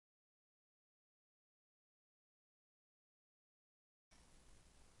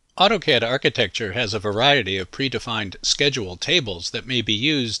AutoCAD Architecture has a variety of predefined schedule tables that may be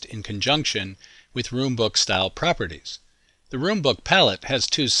used in conjunction with Roombook style properties. The Roombook palette has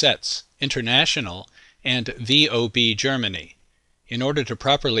two sets, International and VOB Germany. In order to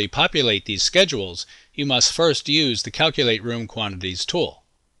properly populate these schedules, you must first use the Calculate Room Quantities tool.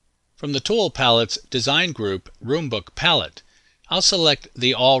 From the Tool palette's Design Group Roombook Palette, I'll select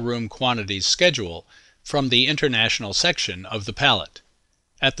the All Room Quantities schedule from the International section of the palette.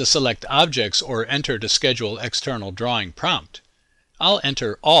 At the Select Objects or Enter to Schedule External Drawing prompt, I'll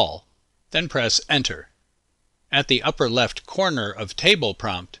enter All, then press Enter. At the upper left corner of Table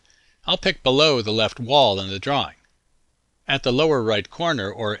prompt, I'll pick below the left wall in the drawing. At the lower right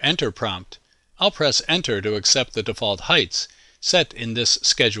corner or Enter prompt, I'll press Enter to accept the default heights set in this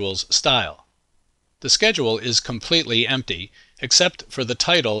schedule's style. The schedule is completely empty except for the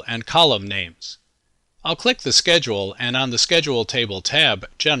title and column names. I'll click the schedule, and on the Schedule Table tab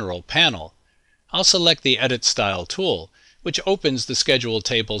General panel, I'll select the Edit Style tool, which opens the Schedule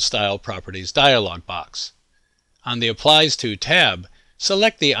Table Style Properties dialog box. On the Applies To tab,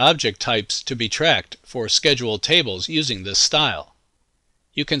 select the object types to be tracked for schedule tables using this style.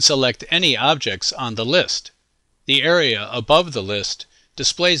 You can select any objects on the list. The area above the list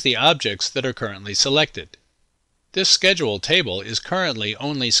displays the objects that are currently selected. This schedule table is currently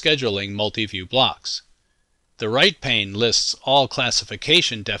only scheduling multi-view blocks. The right pane lists all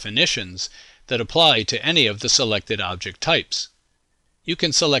classification definitions that apply to any of the selected object types. You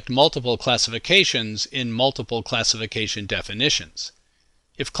can select multiple classifications in multiple classification definitions.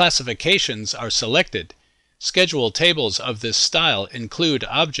 If classifications are selected, schedule tables of this style include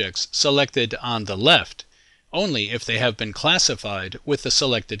objects selected on the left only if they have been classified with the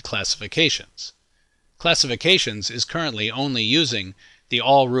selected classifications. Classifications is currently only using the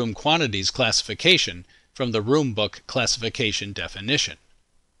All Room Quantities classification from the Roombook classification definition.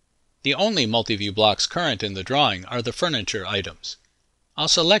 The only multi-view blocks current in the drawing are the furniture items. I'll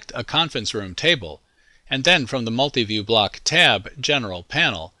select a conference room table, and then from the Multi-View Block tab General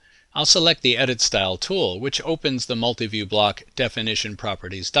panel, I'll select the Edit Style tool, which opens the Multi-View Block Definition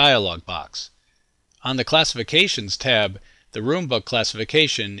Properties dialog box. On the Classifications tab, the Roombook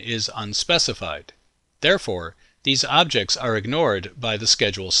classification is unspecified. Therefore, these objects are ignored by the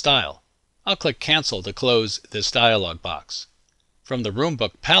schedule style. I'll click Cancel to close this dialog box. From the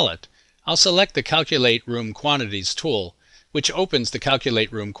Roombook palette, I'll select the Calculate Room Quantities tool, which opens the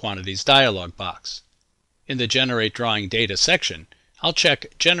Calculate Room Quantities dialog box. In the Generate Drawing Data section, I'll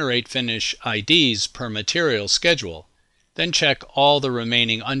check Generate Finish IDs per material schedule, then check all the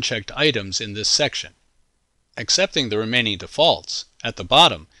remaining unchecked items in this section. Accepting the remaining defaults, at the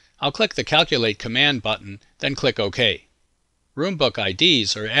bottom, I'll click the Calculate command button, then click OK. Roombook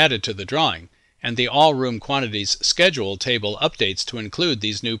IDs are added to the drawing, and the All Room Quantities schedule table updates to include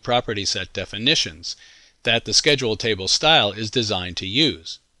these new property set definitions that the schedule table style is designed to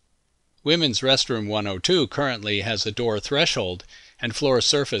use. Women's Restroom 102 currently has a door threshold and floor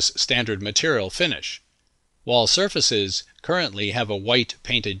surface standard material finish. Wall surfaces currently have a white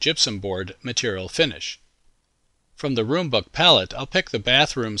painted gypsum board material finish. From the Roombook palette, I'll pick the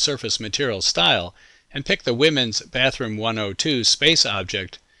bathroom surface material style and pick the Women's Bathroom 102 space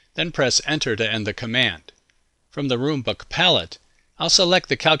object, then press Enter to end the command. From the Roombook palette, I'll select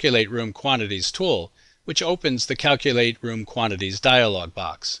the Calculate Room Quantities tool, which opens the Calculate Room Quantities dialog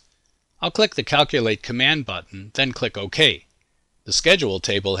box. I'll click the Calculate command button, then click OK. The schedule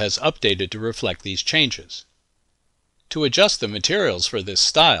table has updated to reflect these changes. To adjust the materials for this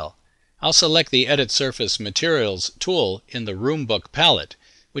style, I'll select the Edit Surface Materials tool in the Roombook palette,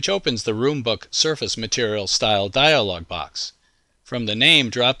 which opens the Roombook Surface Material Style dialog box. From the Name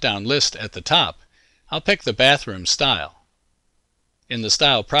drop-down list at the top, I'll pick the Bathroom style. In the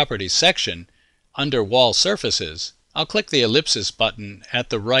Style Properties section, under Wall Surfaces, I'll click the Ellipsis button at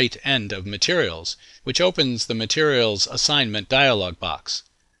the right end of Materials, which opens the Materials Assignment dialog box.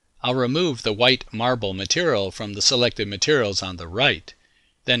 I'll remove the white marble material from the selected materials on the right,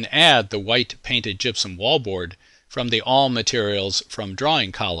 then add the white painted gypsum wallboard from the All Materials from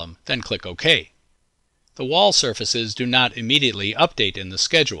Drawing column, then click OK. The wall surfaces do not immediately update in the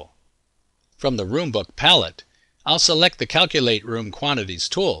schedule. From the Roombook palette, I'll select the Calculate Room Quantities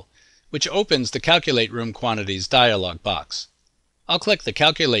tool, which opens the Calculate Room Quantities dialog box. I'll click the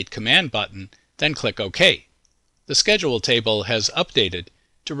Calculate command button, then click OK. The schedule table has updated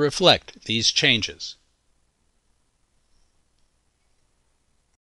to reflect these changes.